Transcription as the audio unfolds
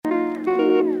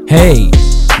Hey,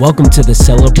 welcome to the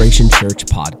Celebration Church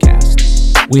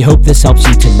podcast. We hope this helps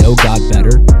you to know God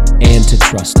better and to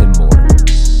trust Him more.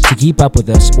 To keep up with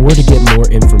us or to get more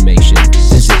information,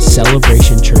 visit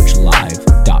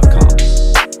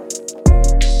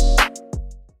celebrationchurchlive.com.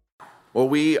 Well,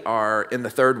 we are in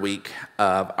the third week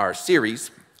of our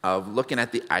series of looking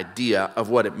at the idea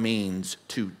of what it means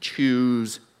to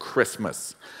choose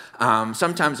Christmas.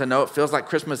 Sometimes I know it feels like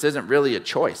Christmas isn't really a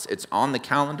choice. It's on the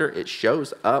calendar. It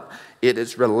shows up. It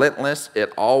is relentless.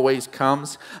 It always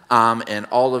comes. And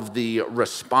all of the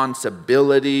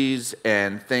responsibilities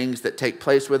and things that take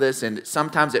place with us. And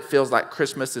sometimes it feels like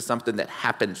Christmas is something that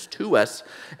happens to us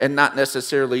and not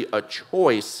necessarily a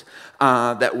choice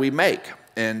that we make.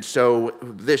 And so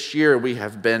this year we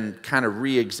have been kind of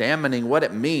re-examining what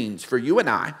it means for you and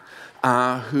I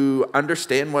who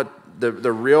understand what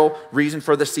the real reason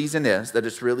for the season is, that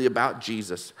it's really about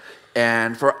Jesus.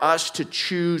 And for us to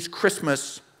choose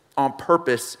Christmas on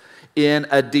purpose in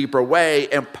a deeper way.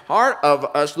 And part of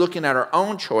us looking at our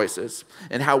own choices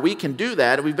and how we can do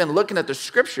that, we've been looking at the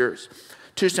scriptures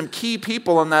to some key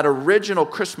people in that original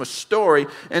Christmas story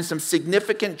and some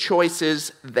significant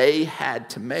choices they had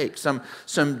to make, some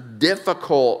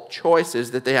difficult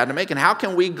choices that they had to make. And how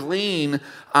can we glean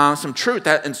some truth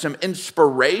and some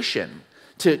inspiration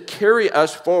to carry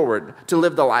us forward to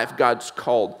live the life God's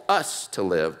called us to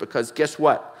live? Because guess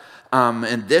what?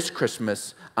 In this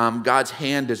Christmas, God's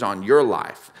hand is on your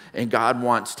life. And God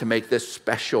wants to make this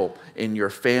special in your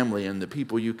family and the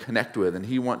people you connect with. And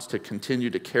He wants to continue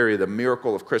to carry the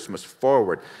miracle of Christmas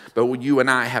forward. But you and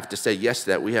I have to say yes to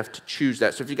that. We have to choose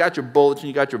that. So if you got your bulletin,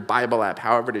 you got your Bible app,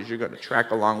 however it is you're going to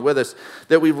track along with us,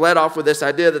 that we've led off with this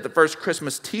idea that the first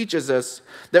Christmas teaches us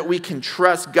that we can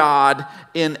trust God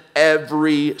in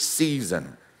every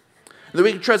season. That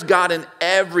we can trust God in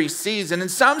every season. And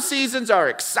some seasons are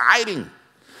exciting.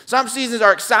 Some seasons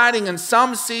are exciting and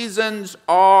some seasons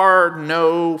are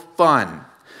no fun.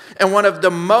 And one of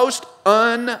the most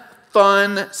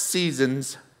unfun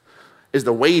seasons is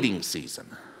the waiting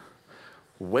season.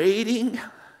 Waiting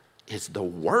is the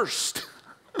worst.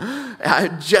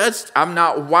 I'm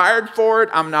not wired for it.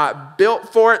 I'm not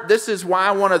built for it. This is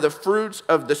why one of the fruits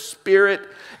of the Spirit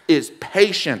is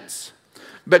patience.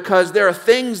 Because there are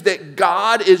things that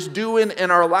God is doing in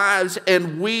our lives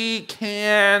and we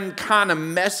can kind of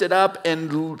mess it up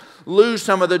and lose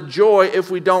some of the joy if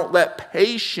we don't let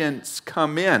patience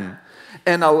come in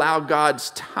and allow God's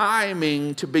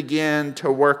timing to begin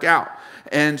to work out.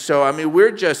 And so,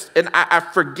 I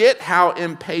forget how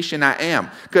impatient I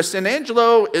am. Because San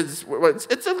Angelo it's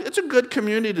a good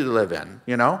community to live in,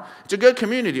 you know? It's a good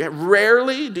community.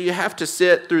 Rarely do you have to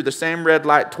sit through the same red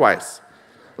light twice.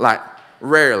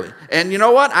 Rarely. And you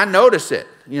know what? I notice it,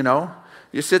 you know.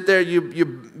 You sit there, you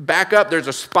back up. There's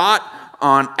a spot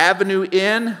on Avenue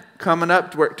N coming up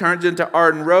to where it turns into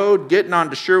Arden Road, getting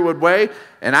onto Sherwood Way.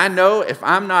 And I know if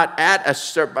I'm not at a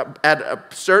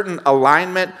certain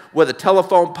alignment with a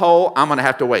telephone pole, I'm going to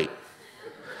have to wait.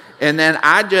 And then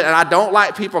I don't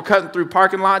like people cutting through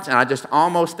parking lots, and I just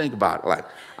almost think about it. Like,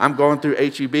 I'm going through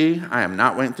HEB. I am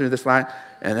not waiting through this line.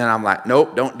 And then I'm like,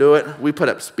 nope, don't do it. We put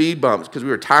up speed bumps because we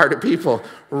were tired of people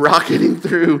rocketing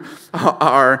through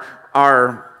our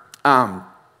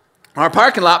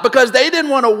parking lot because they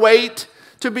didn't want to wait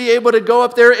to be able to go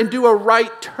up there and do a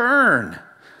right turn.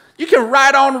 You can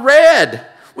ride on red.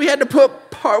 We had to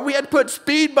put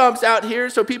speed bumps out here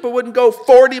so people wouldn't go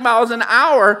 40 miles an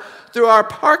hour through our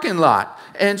parking lot.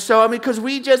 And so, because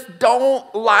we just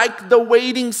don't like the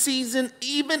waiting season,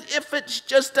 even if it's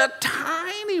just a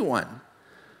tiny one.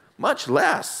 Much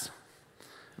less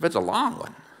if it's a long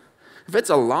one. If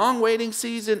it's a long waiting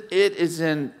season, it is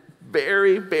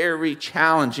very, very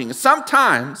challenging.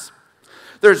 Sometimes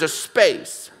there's a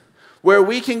space where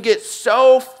we can get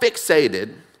so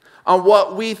fixated on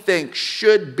what we think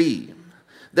should be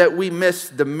that we miss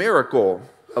the miracle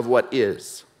of what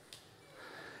is.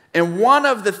 And one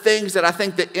of the things that I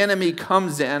think the enemy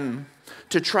comes in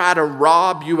to try to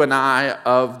rob you and I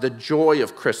of the joy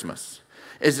of Christmas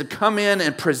is to come in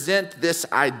and present this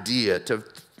idea, to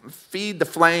feed the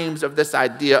flames of this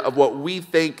idea of what we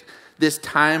think this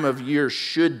time of year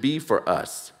should be for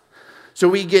us. So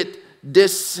we get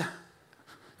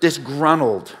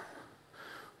disgruntled,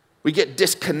 we get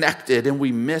disconnected, and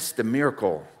we miss the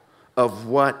miracle of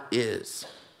what is.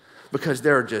 Because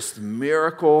there are just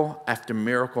miracle after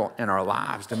miracle in our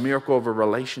lives. The miracle of a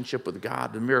relationship with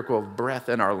God, the miracle of breath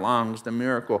in our lungs, the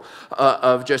miracle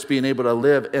of just being able to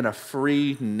live in a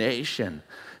free nation,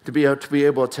 to be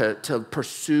able to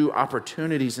pursue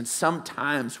opportunities. And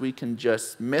sometimes we can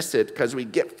just miss it because we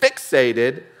get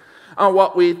fixated on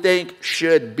what we think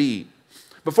should be.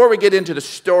 Before we get into the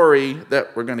story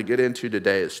that we're going to get into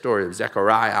today, the story of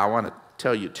Zechariah, I want to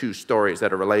tell you two stories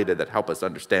that are related that help us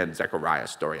understand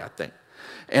Zechariah's story, I think.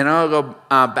 And I'll go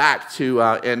back to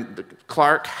in the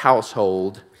Clark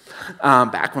household,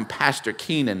 back when Pastor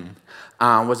Keenan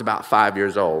was about 5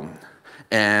 years old.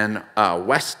 And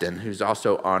Weston, who's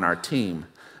also on our team,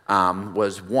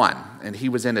 was 1, and he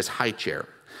was in his high chair.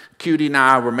 Cutie and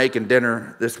I were making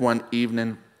dinner this one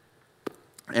evening,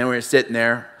 and we were sitting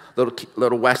there.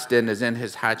 Little Weston is in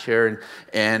his high chair,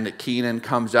 and Keenan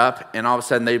comes up, and all of a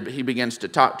sudden he begins to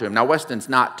talk to him. Now, Weston's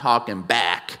not talking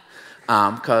back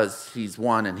because he's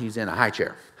 1 and he's in a high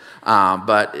chair.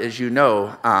 But as you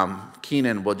know,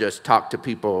 Keenan will just talk to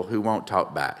people who won't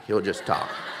talk back. He'll just talk.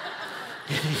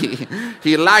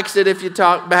 He likes it if you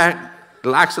talk back,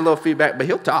 likes a little feedback, but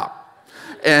he'll talk.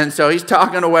 And so he's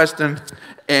talking to Weston,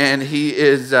 and he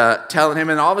is telling him,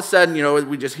 and all of a sudden,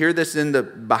 we just hear this in the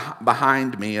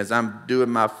behind me as I'm doing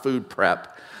my food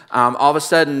prep. All of a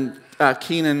sudden,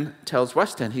 Keenan tells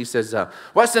Weston, he says,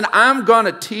 Weston, I'm going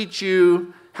to teach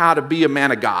you how to be a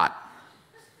man of God.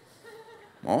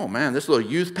 Oh, man, this little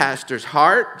youth pastor's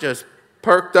heart just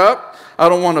perked up. I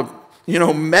don't want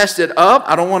to, mess it up.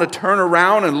 I don't want to turn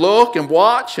around and look and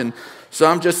watch. And so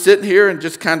I'm just sitting here and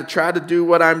just kind of try to do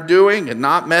what I'm doing and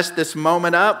not mess this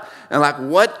moment up. And like,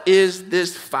 what is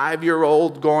this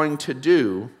 5-year-old going to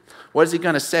do? What is he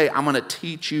going to say? I'm going to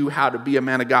teach you how to be a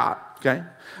man of God, okay?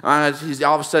 He's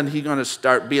all of a sudden, he's going to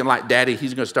start being like daddy.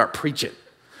 He's going to start preaching.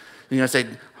 He's going to say,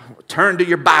 turn to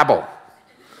your Bible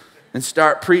and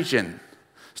start preaching.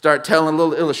 Start telling a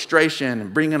little illustration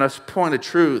and bringing us a point of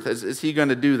truth. Is he going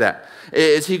to do that?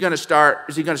 Is he going to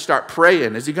start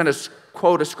praying? Is he going to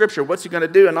quote a scripture? What's he going to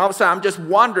do? And all of a sudden, I'm just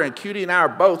wondering, Cutie and I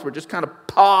we're just kind of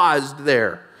paused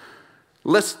there,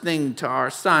 listening to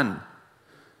our son.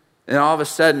 And all of a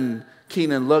sudden,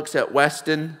 Keenan looks at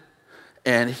Weston,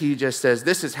 and he just says,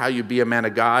 this is how you be a man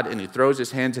of God. And he throws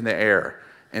his hands in the air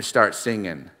and starts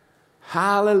singing,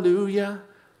 hallelujah,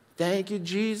 thank you,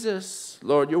 Jesus.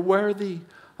 Lord, you're worthy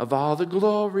of all the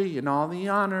glory and all the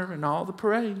honor and all the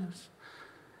praise.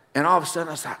 And all of a sudden,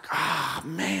 I was like, oh,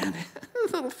 man,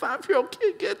 this little 5-year-old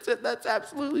kid gets it. That's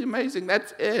absolutely amazing.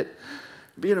 That's it.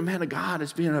 Being a man of God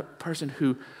is being a person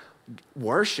who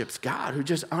worships God, who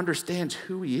just understands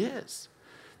who he is.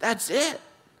 That's it.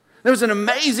 There was an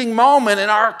amazing moment in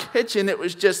our kitchen. It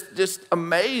was just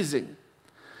amazing.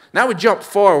 Now we jump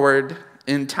forward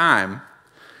in time,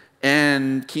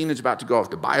 and Keenan's about to go off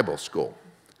to Bible school.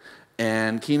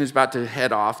 And Keenan's about to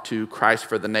head off to Christ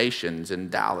for the Nations in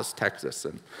Dallas, Texas.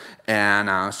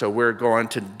 And so we're going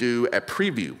to do a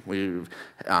preview. We've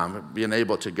been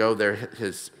able to go there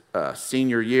his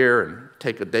senior year and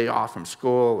take a day off from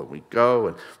school. And we go,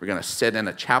 and we're going to sit in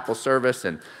a chapel service.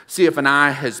 And CF&I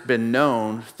has been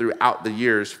known throughout the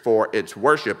years for its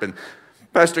worship. And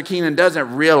Pastor Keenan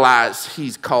doesn't realize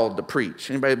he's called to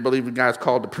preach. Anybody believe the guy's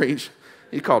called to preach?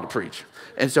 He's called to preach.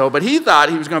 And so, but he thought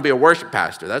he was going to be a worship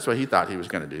pastor. That's what he thought he was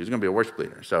going to do. He was going to be a worship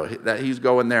leader. So he's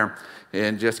going there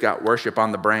and just got worship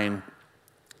on the brain.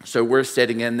 So we're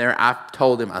sitting in there. I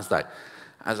told him, I was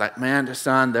like, man,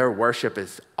 son, their worship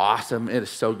is awesome. It is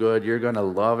so good. You're going to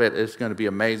love it. It's going to be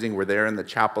amazing. We're there in the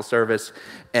chapel service.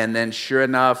 And then sure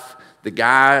enough, the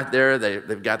guy there,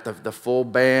 they've got the full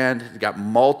band. They've got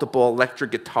multiple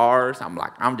electric guitars.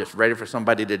 I'm just ready for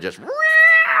somebody to just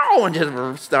and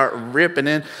just start ripping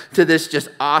into this just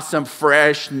awesome,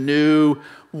 fresh, new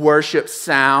worship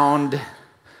sound.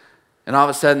 And all of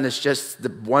a sudden, it's just the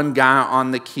one guy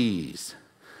on the keys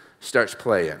starts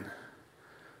playing.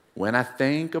 When I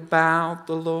think about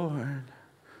the Lord,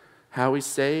 how he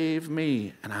saved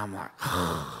me. And I'm like,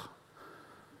 oh,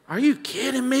 are you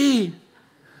kidding me?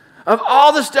 Of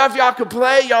all the stuff y'all could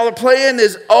play, y'all are playing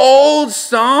this old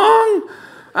song?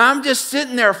 I'm just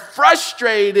sitting there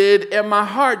frustrated, and my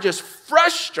heart just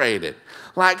frustrated.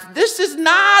 Like, this is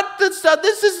not the stuff.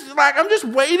 This is like, I'm just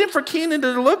waiting for Keenan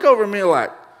to look over me like,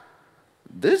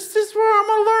 this is where I'm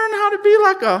going to learn how to be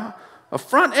like a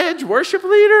front edge worship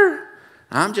leader?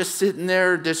 I'm just sitting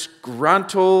there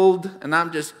disgruntled, and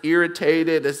I'm just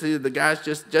irritated. I see the guy's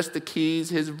just the keys,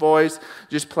 his voice,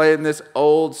 just playing this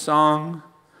old song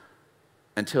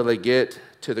until they get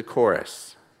to the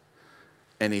chorus,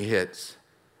 and he hits,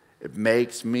 it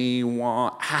makes me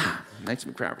makes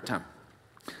me cry every time.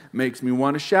 Makes me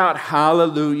want to shout,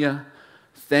 hallelujah,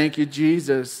 thank you,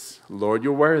 Jesus. Lord,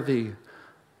 you're worthy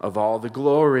of all the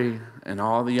glory and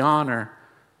all the honor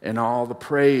and all the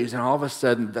praise. And all of a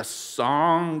sudden, the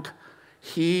song,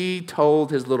 he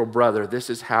told his little brother, this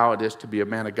is how it is to be a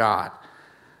man of God.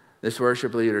 This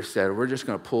worship leader said, we're just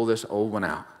going to pull this old one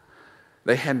out.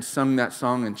 They hadn't sung that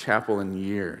song in chapel in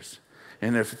years.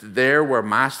 And if there where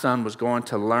my son was going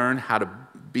to learn how to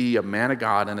be a man of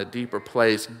God in a deeper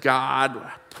place, God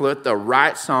put the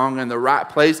right song in the right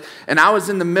place. And I was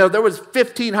in the middle. There was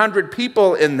 1,500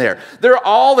 people in there. They're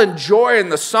all enjoying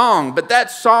the song, but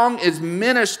that song is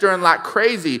ministering like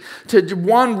crazy to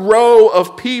one row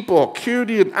of people.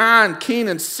 Cutie and I and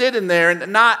Keenan sitting there,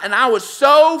 and I was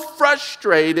so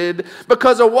frustrated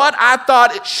because of what I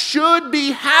thought it should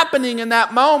be happening in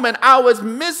that moment. I was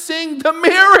missing the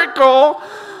miracle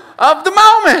of the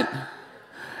moment.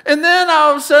 And then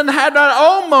all of a sudden had my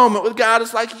own moment with God.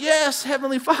 It's like, yes,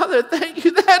 Heavenly Father, thank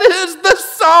you. That is the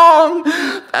song.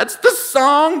 That's the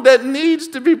song that needs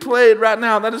to be played right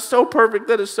now. That is so perfect.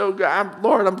 That is so good.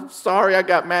 Lord, I'm sorry I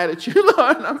got mad at you,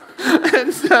 Lord.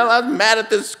 And so I was mad at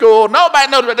this school.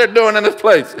 Nobody knows what they're doing in this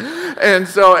place.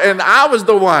 And I was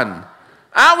the one.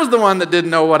 I was the one that didn't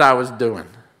know what I was doing.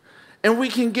 And we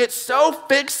can get so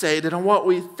fixated on what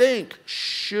we think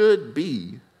should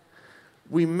be,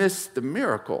 we miss the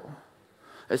miracle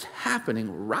that's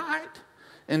happening right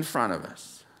in front of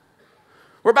us.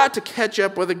 We're about to catch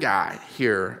up with a guy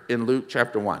here in Luke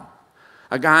chapter 1,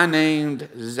 a guy named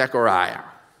Zechariah.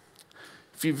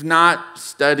 If you've not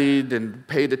studied and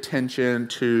paid attention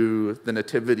to the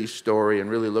nativity story and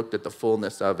really looked at the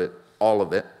fullness of it, all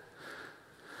of it,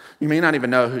 you may not even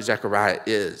know who Zechariah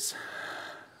is.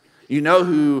 You know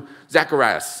who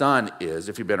Zechariah's son is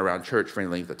if you've been around church for any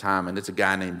length of time, and it's a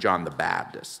guy named John the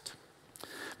Baptist.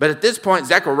 But at this point,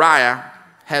 Zechariah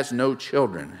has no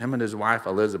children. Him and his wife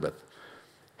Elizabeth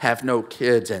have no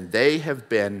kids, and they have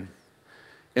been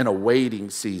in a waiting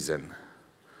season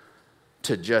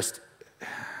to just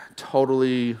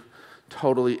totally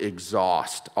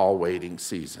exhaust all waiting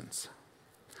seasons.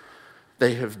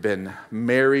 They have been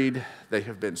married. They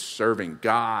have been serving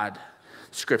God.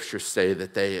 Scriptures say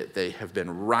that they have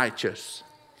been righteous,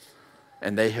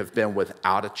 and they have been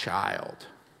without a child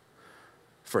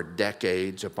for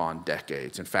decades upon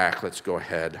decades. In fact, let's go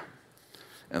ahead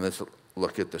and let's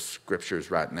look at the scriptures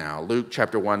right now. Luke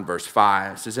chapter 1, verse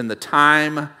 5 says, in the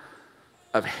time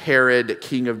of Herod,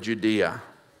 king of Judea,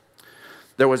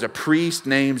 there was a priest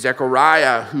named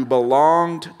Zechariah who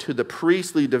belonged to the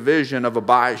priestly division of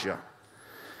Abijah.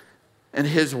 And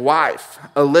his wife,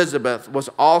 Elizabeth, was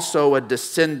also a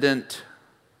descendant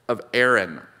of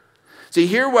Aaron. See,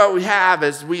 here what we have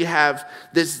is we have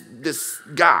this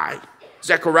guy,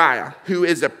 Zechariah, who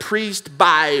is a priest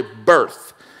by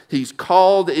birth. He's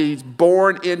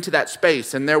born into that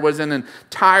space. And there was an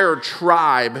entire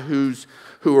tribe who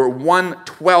were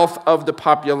 1/12 of the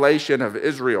population of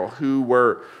Israel who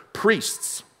were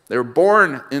priests. They were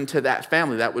born into that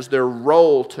family. That was their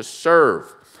role to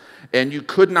serve. And you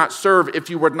could not serve if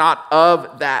you were not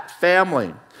of that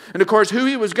family. And of course, who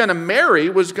he was going to marry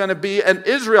was going to be an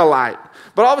Israelite.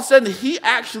 But all of a sudden, he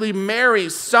actually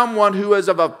marries someone who is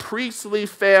of a priestly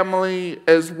family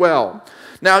as well.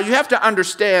 Now, you have to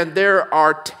understand there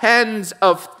are tens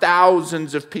of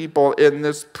thousands of people in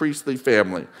this priestly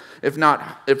family, if not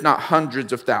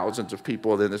hundreds of thousands of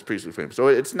people in this priestly family. So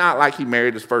it's not like he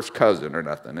married his first cousin or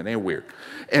nothing. It ain't weird.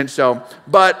 And so,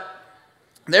 but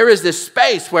there is this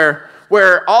space where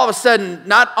all of a sudden,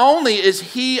 not only is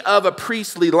he of a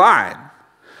priestly line,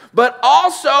 but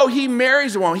also he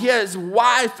marries a woman. His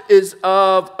wife is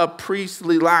of a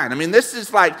priestly line. I mean, this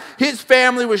is like his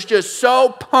family was just so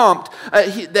pumped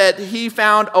that he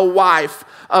found a wife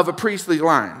of a priestly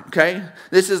line, okay?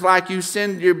 This is like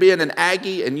you're being an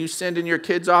Aggie and you sending your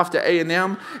kids off to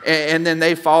A&M and then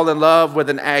they fall in love with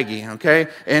an Aggie, okay?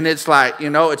 And it's like,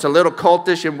 it's a little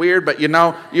cultish and weird, but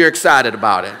you're excited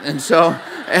about it. And so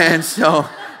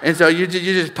you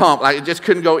just pump, like it just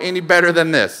couldn't go any better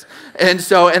than this. And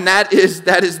that is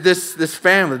this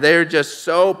family. They're just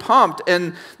so pumped.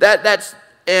 And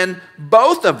and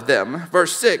both of them,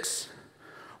 verse 6,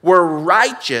 were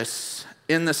righteous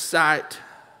in the sight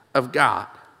of God.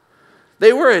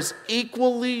 They were as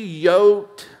equally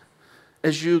yoked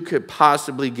as you could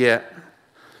possibly get.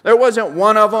 There wasn't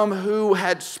one of them who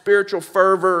had spiritual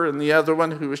fervor and the other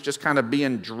one who was just kind of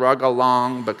being drug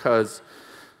along because,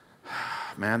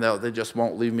 man, they just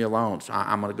won't leave me alone. So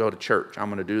I'm going to go to church. I'm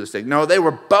going to do this thing. No, they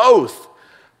were both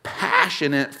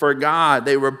passionate for God.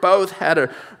 They were both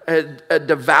had a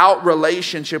devout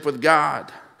relationship with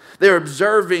God. They're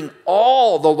observing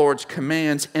all the Lord's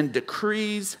commands and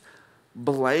decrees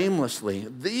blamelessly.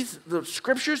 The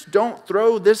scriptures don't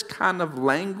throw this kind of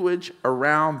language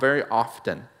around very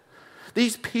often.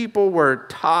 These people were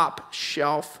top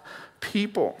shelf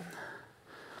people.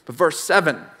 But verse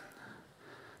 7,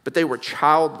 but they were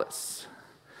childless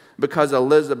because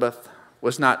Elizabeth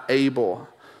was not able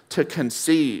to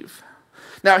conceive.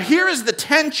 Now here is the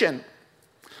tension.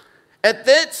 At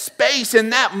that space, in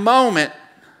that moment,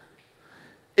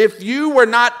 if you were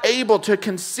not able to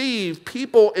conceive,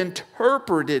 people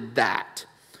interpreted that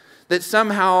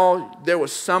somehow there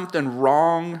was something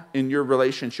wrong in your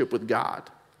relationship with God.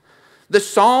 The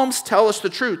Psalms tell us the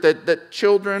truth, that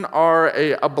children are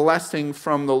a blessing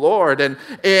from the Lord.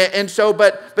 And so,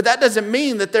 but that doesn't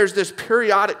mean that there's this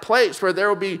periodic place where there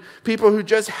will be people who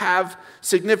just have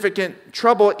significant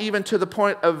trouble, even to the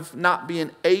point of not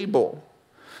being able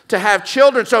to have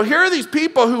children. So here are these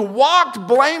people who walked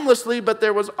blamelessly, but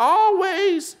there was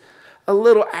always a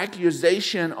little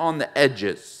accusation on the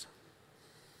edges.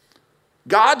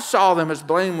 God saw them as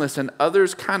blameless, and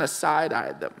others kind of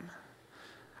side-eyed them.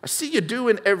 I see you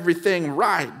doing everything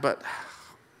right, but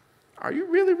are you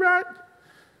really right?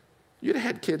 You'd have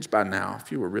had kids by now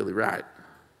if you were really right.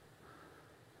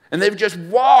 And they've just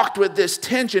walked with this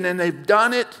tension, and they've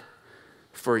done it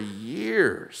for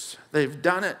years. They've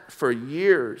done it for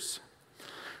years.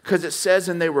 Because it says,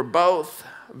 and they were both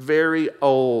very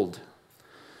old.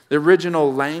 The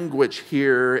original language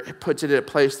here puts it in a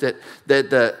place that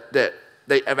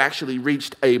they have actually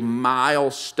reached a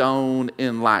milestone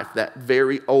in life. That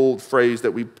very old phrase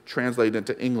that we translate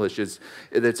into English it's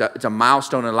a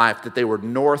milestone in life, that they were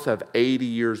north of 80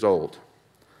 years old.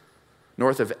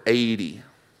 North of 80.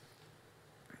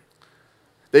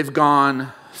 They've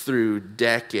gone through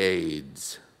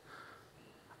decades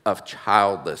of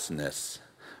childlessness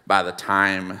by the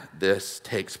time this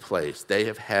takes place. They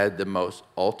have had the most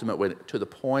ultimate way, to the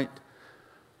point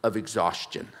of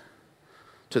exhaustion.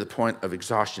 To the point of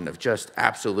exhaustion, of just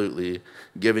absolutely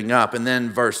giving up. And then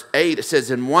verse 8, it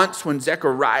says, and once when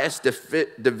Zechariah's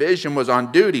division was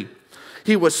on duty,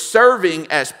 he was serving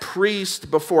as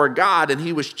priest before God, and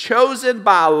he was chosen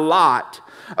by lot,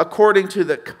 according to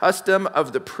the custom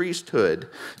of the priesthood,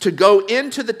 to go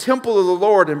into the temple of the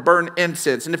Lord and burn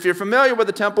incense. And if you're familiar with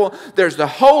the temple, there's the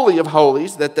Holy of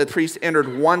Holies that the priest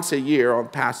entered once a year on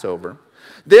Passover.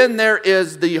 Then there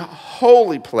is the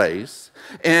holy place,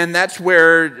 and that's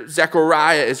where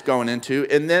Zechariah is going into.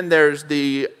 And then there's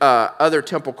the other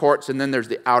temple courts, and then there's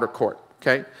the outer court,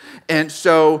 okay? And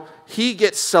so he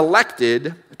gets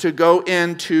selected to go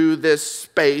into this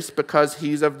space because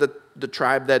he's of the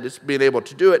tribe that is being able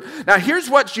to do it. Now, here's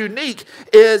what's unique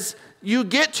is you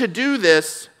get to do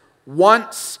this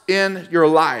once in your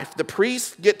life. The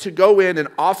priests get to go in and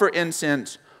offer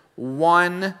incense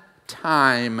one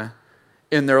time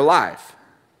in their life.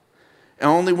 And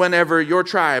only whenever your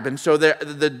tribe. And so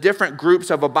the different groups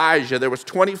of Abijah, there was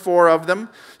 24 of them,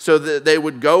 so that they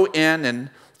would go in and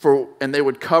they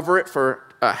would cover it for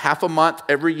half a month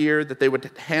every year that they would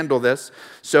handle this.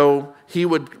 So he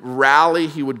would rally,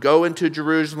 he would go into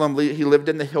Jerusalem. He lived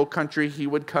in the hill country. He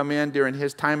would come in during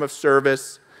his time of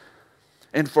service.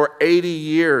 And for 80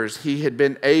 years, he had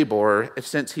been able, or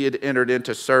since he had entered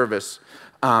into service,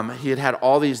 he had had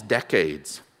all these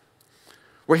decades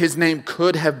where his name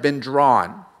could have been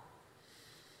drawn,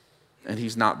 and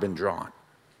he's not been drawn.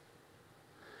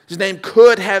 His name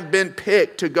could have been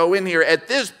picked to go in here. At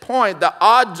this point, the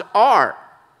odds are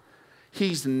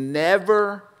he's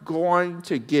never going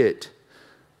to get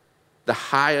the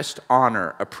highest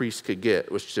honor a priest could get,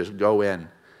 which is to go in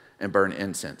and burn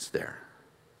incense there.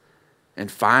 And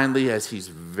finally, as he's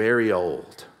very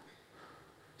old,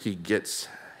 he gets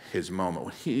his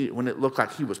moment. When it looked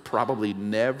like he was probably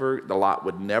the lot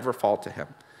would never fall to him,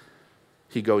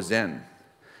 he goes in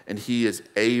and he is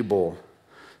able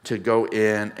to go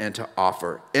in and to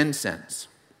offer incense.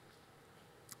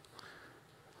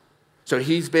 So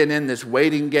he's been in this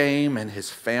waiting game in his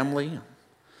family.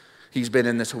 He's been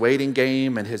in this waiting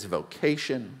game in his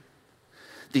vocation.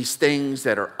 These things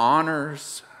that are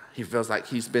honors, he feels like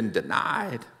he's been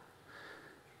denied.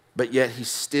 But yet he's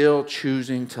still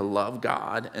choosing to love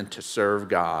God and to serve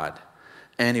God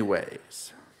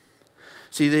anyways.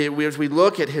 See, as we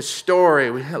look at his story,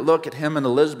 we look at him and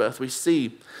Elizabeth, we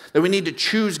see that we need to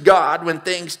choose God when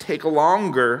things take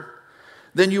longer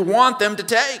than you want them to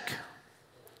take.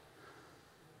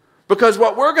 Because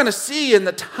what we're going to see in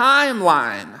the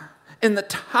timeline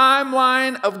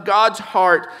of God's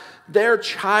heart, their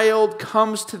child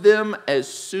comes to them as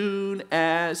soon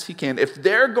as he can. If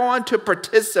they're going to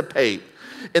participate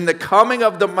in the coming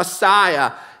of the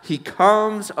Messiah, he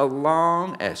comes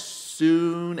along as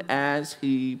soon as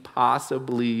he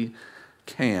possibly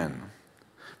can.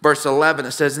 Verse 11,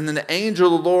 it says, and then the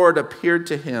angel of the Lord appeared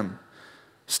to him,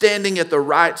 standing at the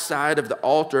right side of the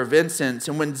altar of incense.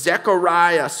 And when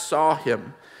Zechariah saw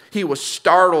him, he was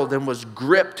startled and was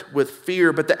gripped with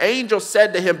fear. But the angel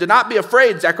said to him, do not be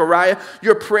afraid, Zechariah.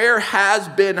 Your prayer has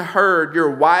been heard.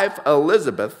 Your wife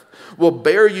Elizabeth will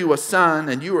bear you a son,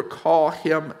 and you will call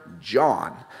him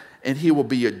John. and he will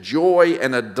be a joy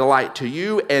and a delight to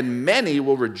you, and many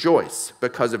will rejoice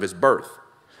because of his birth.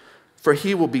 For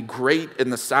he will be great in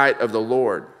the sight of the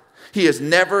Lord. He is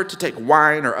never to take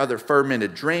wine or other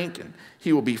fermented drink, and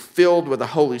he will be filled with the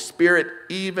Holy Spirit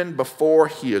even before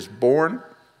he is born.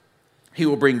 He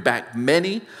will bring back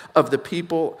many of the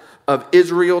people of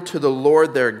Israel to the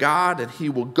Lord their God, and he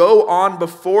will go on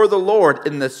before the Lord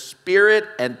in the spirit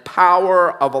and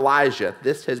power of Elijah.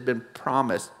 This has been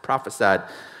prophesied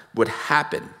would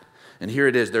happen. And here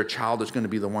it is, their child is going to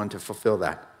be the one to fulfill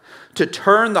that. To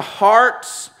turn the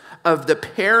hearts of the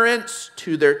parents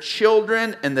to their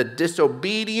children and the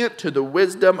disobedient to the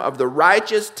wisdom of the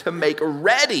righteous, to make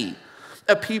ready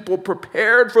a people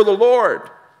prepared for the Lord.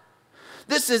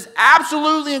 This is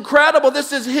absolutely incredible.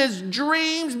 This is his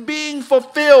dreams being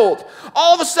fulfilled.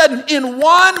 All of a sudden, in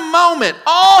one moment,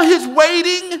 all his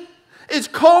waiting is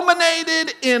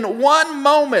culminated in one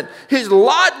moment. His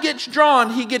lot gets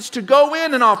drawn. He gets to go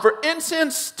in and offer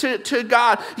incense to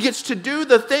God. He gets to do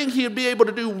the thing he'll be able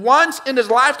to do once in his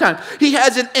lifetime. He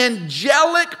has an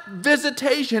angelic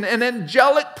visitation, an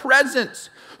angelic presence,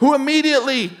 who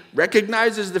immediately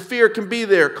recognizes the fear can be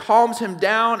there, calms him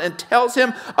down, and tells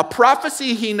him a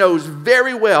prophecy he knows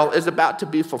very well is about to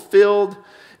be fulfilled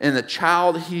in the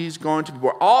child he's going to be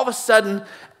born. All of a sudden,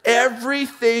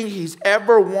 everything he's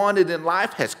ever wanted in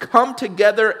life has come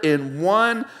together in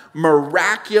one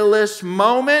miraculous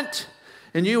moment,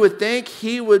 and you would think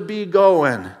he would be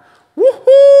going,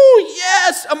 woohoo,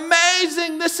 yes,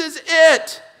 amazing, this is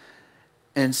it.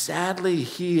 And sadly,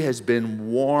 he has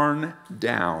been worn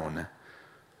down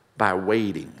by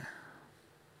waiting.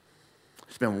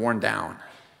 He's been worn down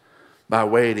by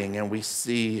waiting. And we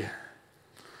see,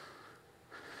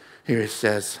 here it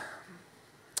says,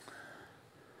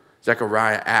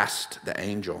 Zechariah asked the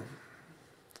angel,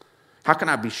 how can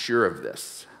I be sure of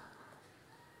this?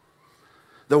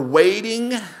 The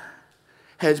waiting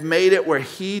has made it where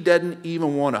he doesn't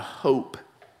even want to hope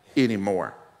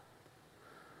anymore.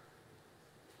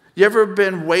 You ever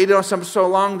been waiting on something so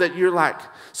long that you're like,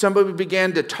 somebody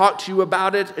began to talk to you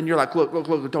about it, and you're like, look,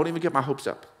 don't even get my hopes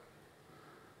up.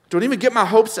 Don't even get my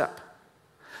hopes up.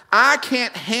 I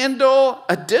can't handle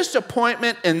a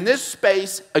disappointment in this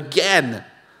space again.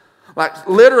 Like,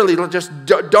 literally, just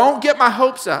don't get my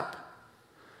hopes up.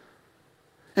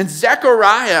 And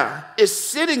Zechariah is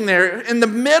sitting there in the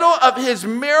middle of his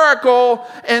miracle,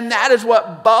 and that is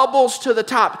what bubbles to the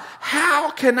top.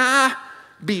 How can I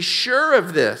be sure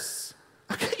of this?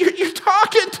 Okay, you're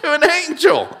talking to an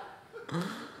angel.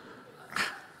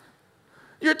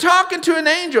 You're talking to an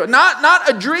angel, not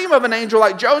a dream of an angel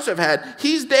like Joseph had.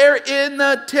 He's there in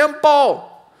the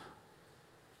temple.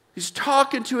 He's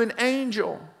talking to an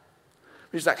angel.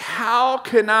 He's like, how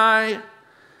can I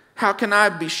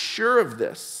be sure of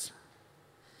this?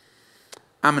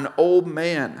 I'm an old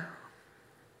man,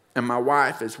 and my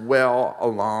wife is well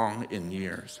along in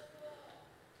years.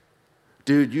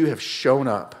 Dude, you have shown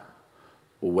up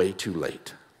way too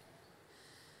late.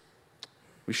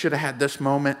 We should have had this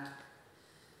moment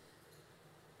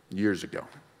years ago.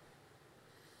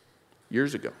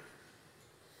 Years ago.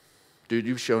 Dude,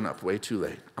 you've shown up way too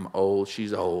late. I'm old,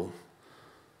 she's old.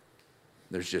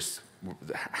 There's just,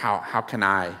 how can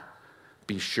I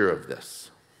be sure of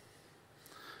this?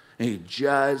 And he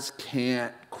just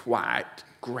can't quite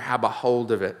grab a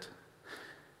hold of it.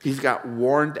 He's got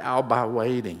worn down by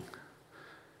waiting.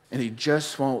 And he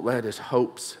just won't let his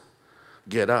hopes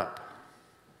get up.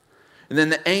 And then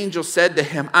the angel said to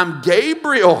him, I'm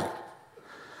Gabriel.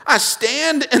 I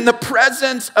stand in the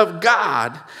presence of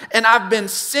God, and I've been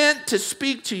sent to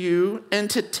speak to you and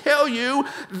to tell you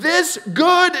this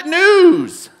good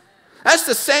news. That's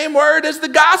the same word as the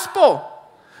gospel.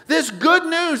 This good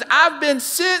news. I've been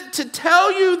sent to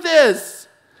tell you this.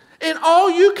 And all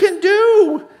you can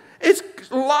do is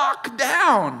lock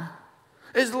down.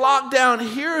 Here's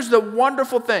the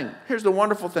wonderful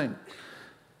thing.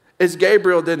 Is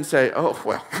Gabriel didn't say, oh,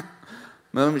 well,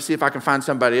 let me see if I can find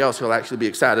somebody else who'll actually be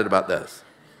excited about this.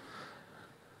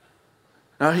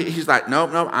 No, he's like, no,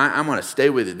 I'm going to stay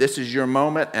with you. This is your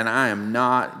moment, and I am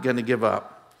not going to give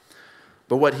up.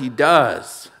 But what he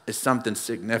does is something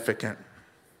significant.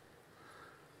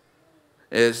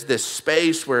 Is this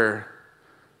space where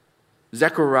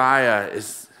Zechariah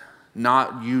is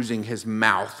not using his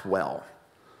mouth well.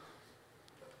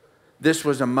 This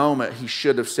was a moment he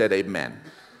should have said amen.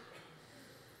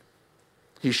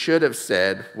 He should have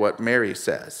said what Mary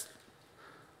says,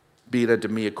 be it unto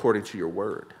me according to your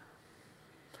word.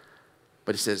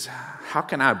 But he says, how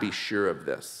can I be sure of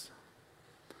this?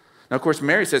 Now, of course,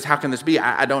 Mary says, how can this be?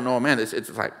 I don't know, man. It's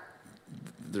like,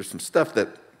 there's some stuff that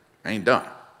I ain't done.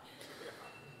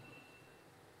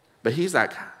 But he's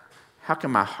like, how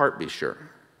can my heart be sure?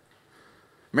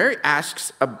 Mary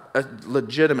asks a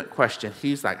legitimate question.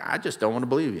 He's like, I just don't want to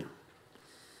believe you.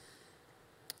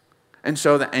 And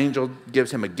so the angel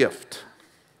gives him a gift,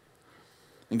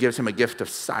 and gives him a gift of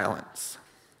silence.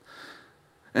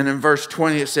 And in verse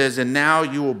 20 it says, and now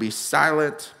you will be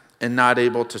silent and not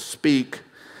able to speak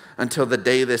until the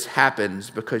day this happens,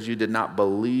 because you did not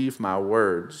believe my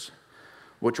words,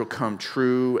 which will come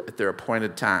true at their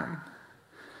appointed time.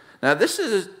 Now this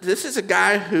is a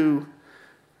guy who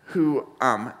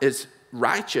is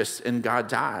righteous in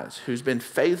God's eyes, who's been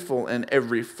faithful in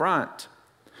every front.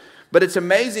 But it's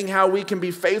amazing how we can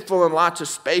be faithful in lots of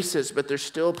spaces, but there's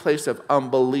still a place of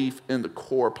unbelief in the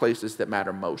core places that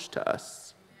matter most to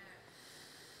us.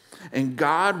 And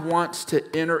God wants to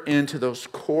enter into those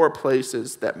core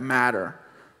places that matter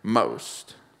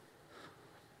most.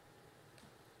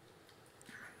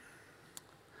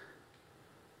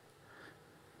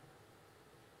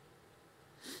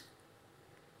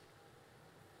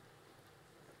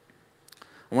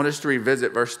 I want us to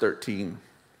revisit verse 13.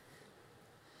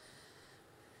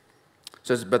 It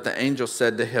says, but the angel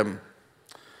said to him,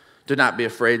 do not be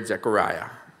afraid, Zechariah.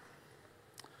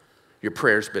 Your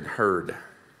prayer's been heard.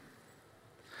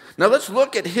 Now let's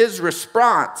look at his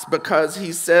response, because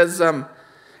he says,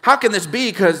 how can this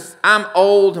be? Because I'm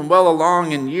old and well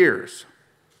along in years.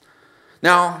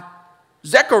 Now,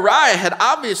 Zechariah had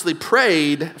obviously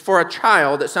prayed for a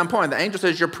child at some point. The angel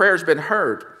says, your prayer's been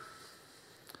heard.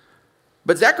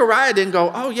 But Zechariah didn't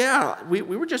go, oh yeah, we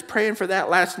were just praying for that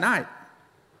last night.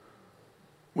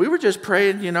 We were just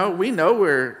praying, we know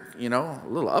we're, a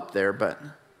little up there, but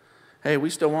hey, we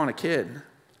still want a kid.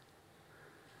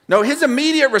 No, his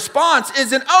immediate response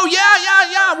isn't, oh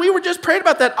yeah, we were just praying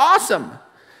about that, awesome.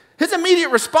 His immediate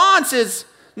response is,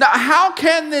 now how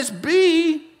can this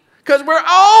be? Because we're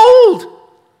old.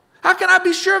 How can I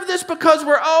be sure of this? Because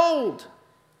we're old.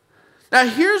 Now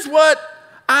here's what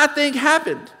I think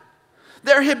happened.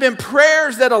 There had been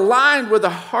prayers that aligned with the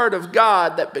heart of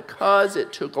God, that because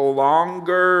it took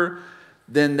longer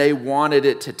than they wanted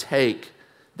it to take,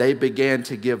 they began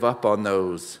to give up on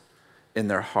those in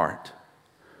their heart.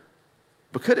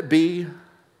 But could it be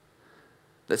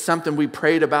that something we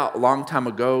prayed about a long time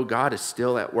ago, God is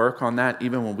still at work on that,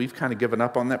 even when we've kind of given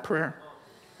up on that prayer?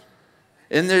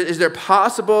 And is there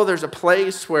possible there's a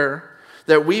place where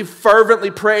that we've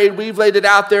fervently prayed, we've laid it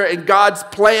out there, and God's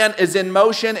plan is in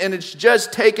motion, and it's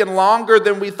just taken longer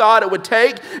than we thought it would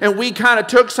take, and we kind of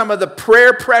took some of the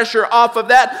prayer pressure off of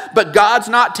that, but God's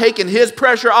not taking his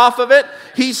pressure off of it.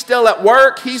 He's still at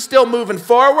work. He's still moving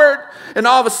forward, and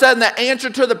all of a sudden the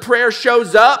answer to the prayer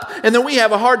shows up, and then we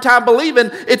have a hard time believing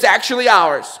it's actually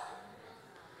ours,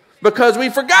 because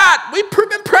we forgot. We've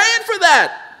been praying for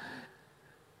that.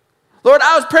 Lord,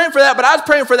 I was praying for that, but I was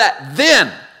praying for that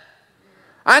then.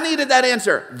 I needed that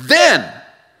answer then.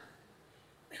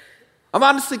 I've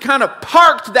honestly kind of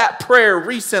parked that prayer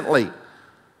recently.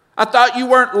 I thought you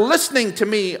weren't listening to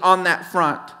me on that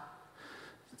front.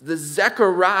 The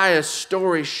Zechariah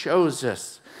story shows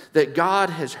us that God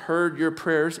has heard your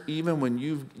prayers even when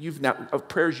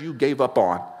prayers you gave up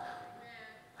on.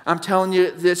 I'm telling you,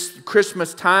 this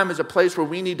Christmas time is a place where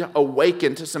we need to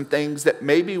awaken to some things that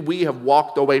maybe we have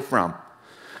walked away from.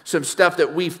 Some stuff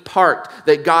that we've parked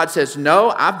that God says,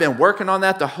 no, I've been working on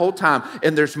that the whole time.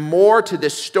 And there's more to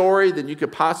this story than you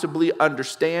could possibly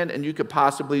understand and you could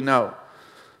possibly know.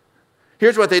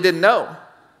 Here's what they didn't know,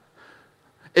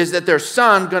 is that their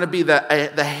son, going to be the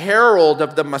herald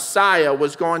of the Messiah,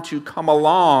 was going to come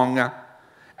along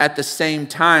at the same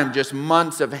time, just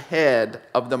months ahead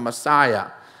of the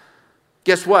Messiah.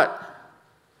 Guess what?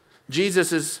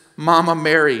 Jesus' mama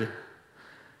Mary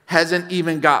hasn't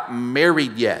even got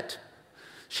married yet.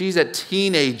 She's a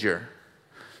teenager.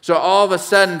 So all of a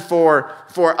sudden for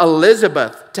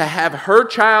Elizabeth to have her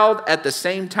child at the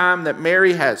same time that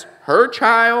Mary has her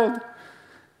child,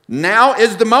 now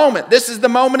is the moment. This is the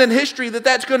moment in history that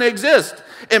that's going to exist.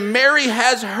 And Mary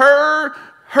has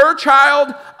her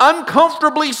child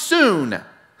uncomfortably soon.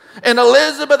 And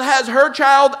Elizabeth has her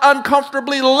child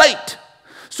uncomfortably late,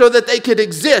 so that they could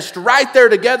exist right there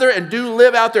together and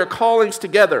live out their callings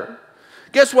together.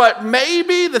 Guess what?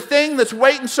 Maybe the thing that's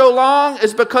waiting so long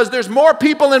is because there's more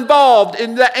people involved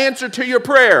in the answer to your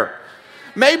prayer.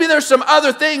 Maybe there's some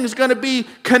other things going to be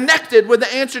connected with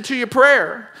the answer to your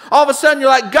prayer. All of a sudden you're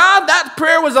like, God, that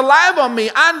prayer was alive on me.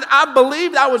 I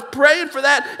believed, I was praying for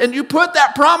that, and you put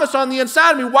that promise on the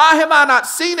inside of me. Why have I not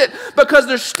seen it? Because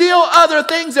there's still other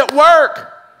things at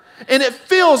work. And it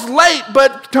feels late,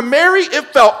 but to Mary, it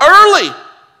felt early.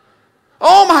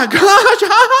 Oh my gosh,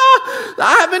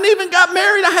 I haven't even got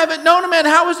married. I haven't known a man.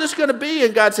 How is this going to be?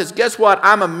 And God says, guess what?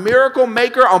 I'm a miracle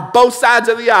maker on both sides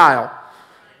of the aisle.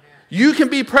 You can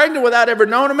be pregnant without ever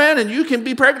knowing a man, and you can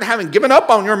be pregnant having given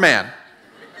up on your man.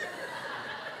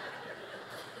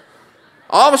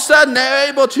 All of a sudden, they're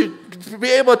able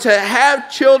to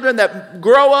have children that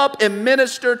grow up and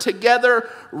minister together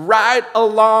right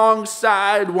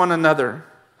alongside one another.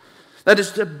 That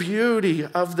is the beauty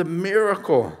of the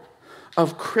miracle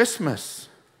of Christmas.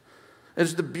 It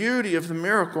is the beauty of the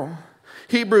miracle.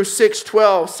 Hebrews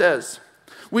 6:12 says,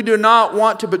 we do not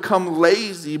want to become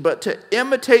lazy, but to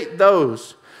imitate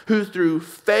those who through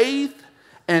faith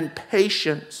and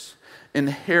patience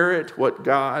inherit what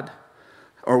God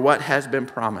or what has been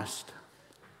promised.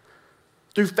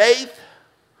 Through faith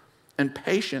and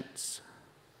patience.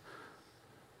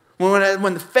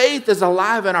 When the faith is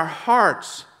alive in our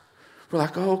hearts, we're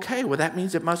like, oh, okay, well that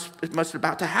means it must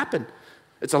about to happen.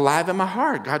 It's alive in my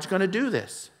heart. God's going to do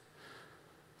this.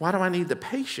 Why do I need the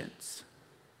patience?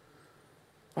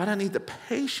 Why do I need the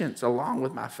patience along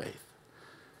with my faith?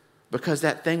 Because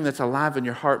that thing that's alive in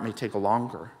your heart may take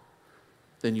longer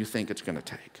than you think it's going to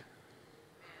take.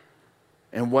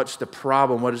 And what's the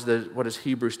problem? What does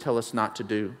Hebrews tell us not to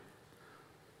do?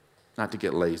 Not to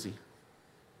get lazy.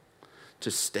 To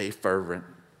stay fervent.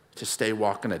 To stay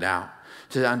walking it out.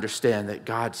 To understand that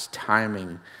God's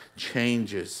timing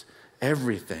changes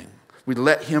everything. We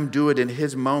let him do it in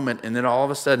his moment, and then all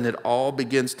of a sudden it all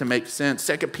begins to make sense.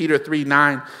 2 Peter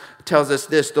 3:9 tells us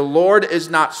this: the Lord is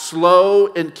not slow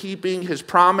in keeping his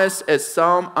promise, as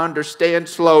some understand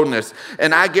slowness.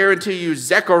 And I guarantee you,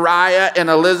 Zechariah and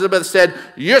Elizabeth said,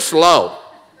 you're slow.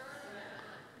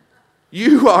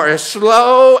 You are as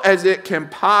slow as it can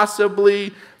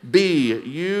possibly be.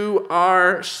 You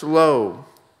are slow.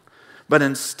 But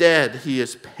instead, he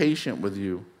is patient with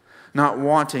you, not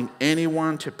wanting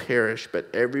anyone to perish,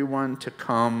 but everyone to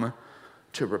come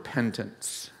to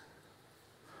repentance.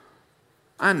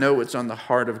 I know it's on the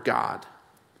heart of God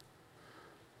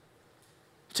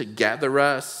to gather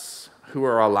us who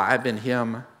are alive in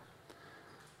him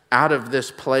out of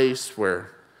this place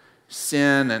where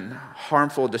sin and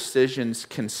harmful decisions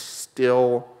can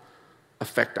still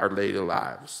affect our daily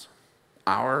lives.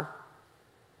 Our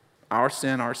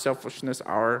sin, our selfishness,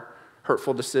 our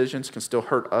hurtful decisions can still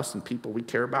hurt us and people we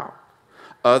care about.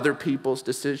 Other people's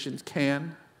decisions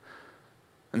can.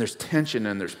 And there's tension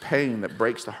and there's pain that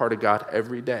breaks the heart of God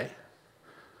every day.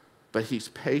 But he's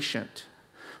patient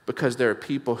because there are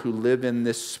people who live in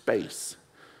this space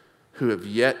who have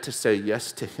yet to say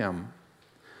yes to him.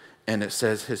 And it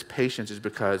says his patience is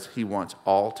because he wants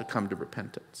all to come to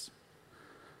repentance.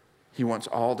 He wants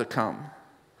all to come.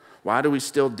 Why do we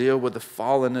still deal with the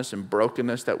fallenness and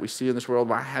brokenness that we see in this world?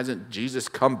 Why hasn't Jesus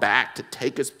come back to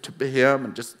take us to him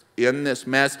and just end this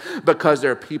mess? Because there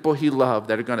are people he loved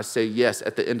that are going to say yes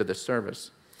at the end of the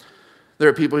service. There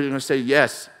are people who are going to say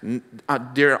yes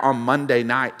on Monday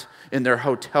night in their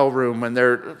hotel room when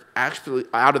they're actually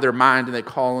out of their mind and they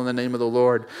call on the name of the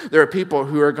Lord. There are people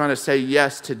who are going to say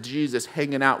yes to Jesus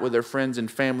hanging out with their friends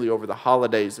and family over the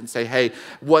holidays and say, hey,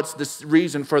 what's the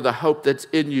reason for the hope that's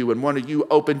in you? And one of you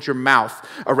opened your mouth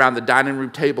around the dining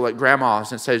room table at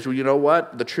grandma's and says, well, you know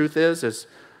what? The truth is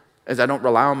I don't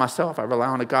rely on myself. I rely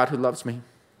on a God who loves me.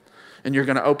 And you're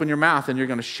going to open your mouth and you're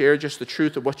going to share just the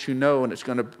truth of what you know, and it's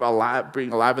going to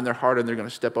bring alive in their heart, and they're going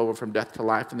to step over from death to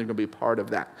life, and they're going to be part of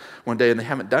that one day, and they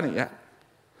haven't done it yet.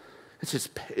 It's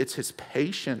his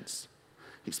patience.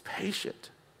 He's patient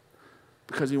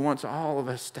because he wants all of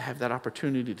us to have that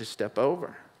opportunity to step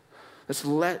over. Let's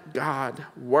let God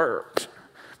work.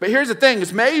 But here's the thing,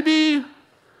 is maybe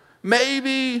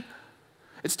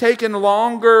it's taken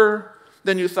longer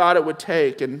than you thought it would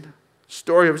take. And the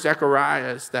story of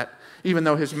Zechariah is that even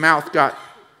though his mouth got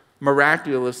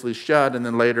miraculously shut and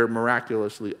then later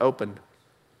miraculously opened,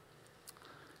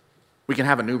 we can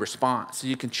have a new response.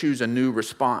 You can choose a new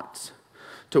response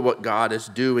to what God is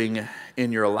doing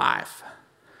in your life.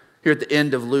 Here at the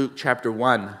end of Luke chapter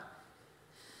 1,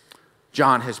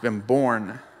 John has been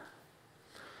born.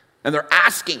 And they're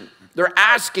asking,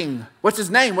 what's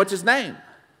his name? What's his name?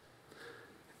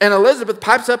 And Elizabeth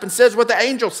pipes up and says what the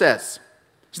angel says.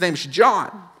 His name's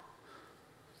John.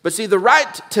 But see, the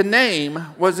right to name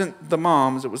wasn't the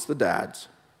mom's, it was the dad's.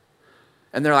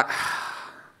 And they're like,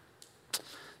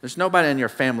 there's nobody in your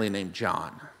family named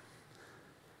John.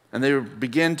 And they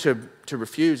begin to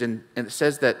refuse. And it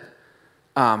says that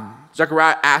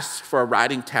Zechariah asks for a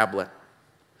writing tablet.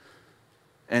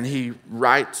 And he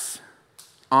writes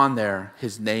on there,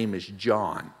 his name is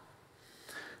John.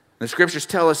 The scriptures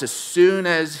tell us as soon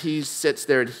as he sits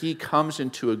there and he comes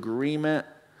into agreement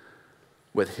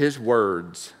with his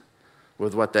words,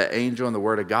 with what the angel and the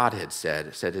word of God had said.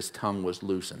 It said his tongue was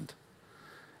loosened.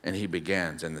 And he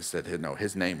begins, and it said, no,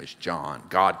 his name is John.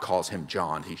 God calls him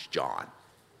John. He's John.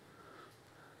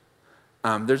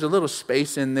 There's a little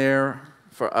space in there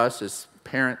for us as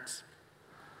parents.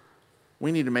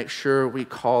 We need to make sure we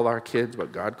call our kids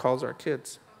what God calls our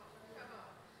kids.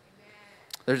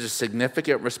 There's a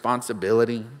significant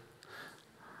responsibility.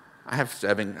 I have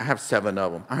seven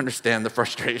of them. I understand the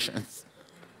frustrations.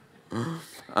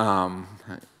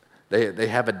 They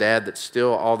have a dad that's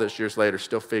still, all this years later,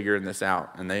 still figuring this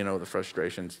out, and they know the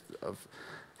frustrations of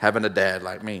having a dad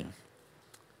like me.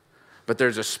 But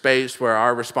there's a space where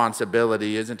our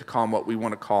responsibility isn't to call them what we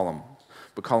want to call them,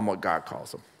 but call them what God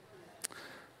calls them.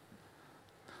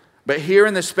 But here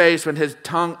in the space, when his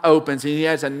tongue opens and he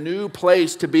has a new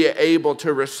place to be able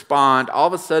to respond, all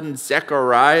of a sudden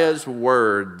Zechariah's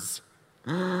words,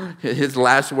 his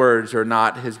last words are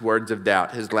not his words of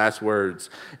doubt. His last words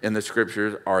in the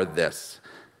scriptures are this.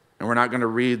 And we're not going to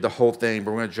read the whole thing,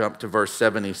 but we're going to jump to verse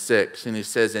 76. And he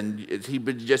says, and he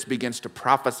just begins to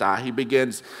prophesy. He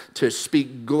begins to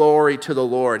speak glory to the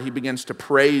Lord. He begins to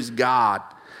praise God.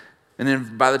 And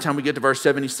then by the time we get to verse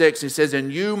 76, he says,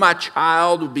 and you, my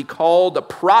child, will be called the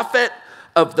prophet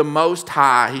of the Most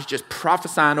High. He's just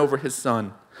prophesying over his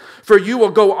son. For you will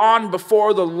go on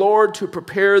before the Lord to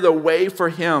prepare the way for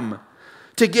him,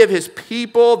 to give his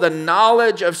people the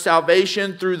knowledge of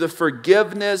salvation through the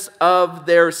forgiveness of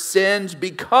their sins,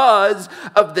 because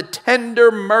of the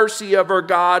tender mercy of our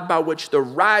God, by which the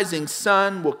rising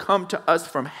sun will come to us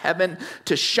from heaven,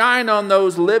 to shine on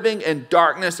those living in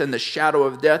darkness and the shadow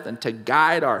of death, and to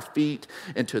guide our feet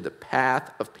into the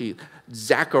path of peace.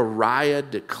 Zechariah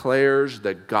declares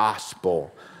the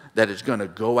gospel that is going to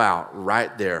go out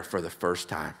right there for the first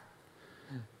time.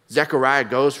 Zechariah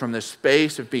goes from this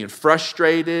space of being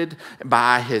frustrated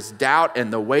by his doubt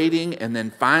and the waiting, and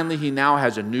then finally he now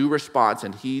has a new response,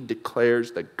 and he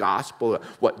declares the gospel of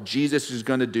what Jesus is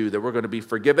going to do, that we're going to be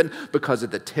forgiven because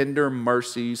of the tender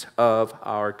mercies of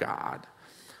our God.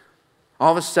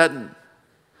 All of a sudden,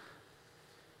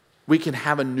 we can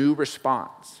have a new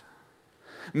response.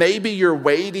 Maybe your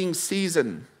waiting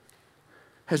season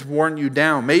has worn you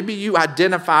down. Maybe you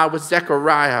identify with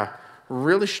Zechariah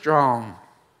really strong.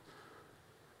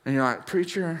 And you're like,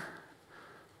 preacher,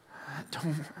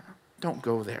 don't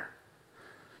go there.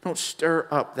 Don't stir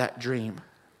up that dream.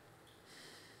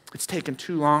 It's taken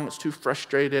too long. It's too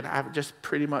frustrated. I've just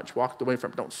pretty much walked away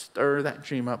from it. Don't stir that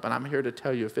dream up. And I'm here to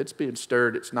tell you, if it's being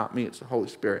stirred, it's not me. It's the Holy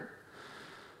Spirit.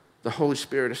 The Holy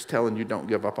Spirit is telling you, don't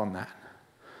give up on that.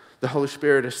 The Holy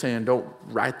Spirit is saying, don't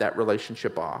write that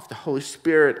relationship off. The Holy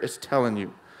Spirit is telling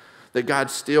you that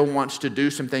God still wants to do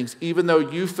some things, even though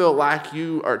you feel like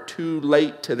you are too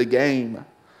late to the game.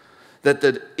 That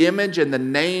the image and the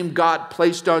name God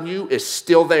placed on you is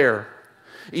still there.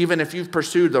 Even if you've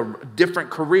pursued a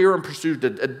different career and pursued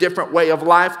a different way of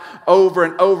life over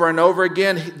and over and over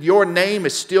again, your name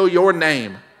is still your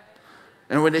name.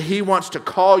 And when he wants to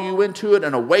call you into it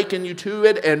and awaken you to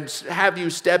it and have you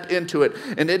step into it.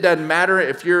 And it doesn't matter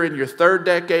if you're in your 3rd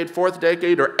decade, 4th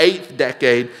decade, or 8th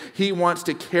decade. He wants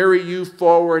to carry you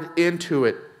forward into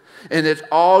it. And it's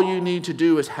all you need to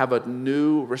do is have a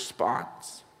new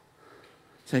response.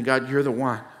 Saying, God, you're the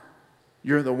one.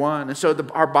 You're the one. And so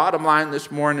our bottom line this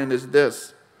morning is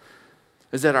this,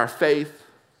 is that our faith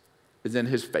is in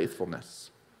his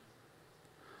faithfulness.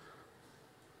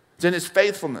 It's in his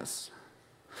faithfulness.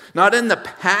 Not in the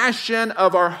passion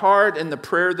of our heart and the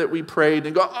prayer that we prayed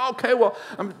and go, okay, well,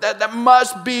 that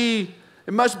must be,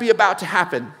 it must be about to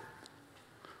happen.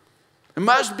 It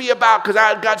must be about, because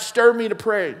God stirred me to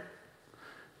pray.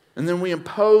 And then we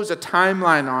impose a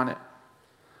timeline on it.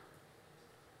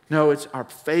 No, it's our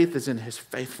faith is in his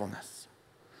faithfulness.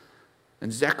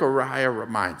 And Zechariah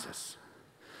reminds us,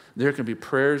 there can be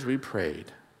prayers we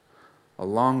prayed a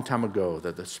long time ago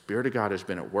that the Spirit of God has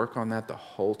been at work on that the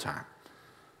whole time.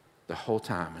 The whole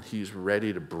time, and he's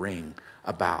ready to bring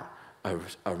about a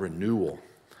renewal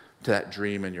to that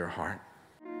dream in your heart.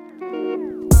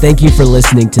 Thank you for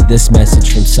listening to this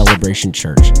message from Celebration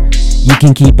Church. You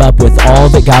can keep up with all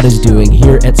that God is doing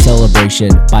here at Celebration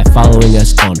by following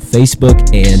us on Facebook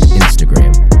and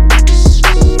Instagram.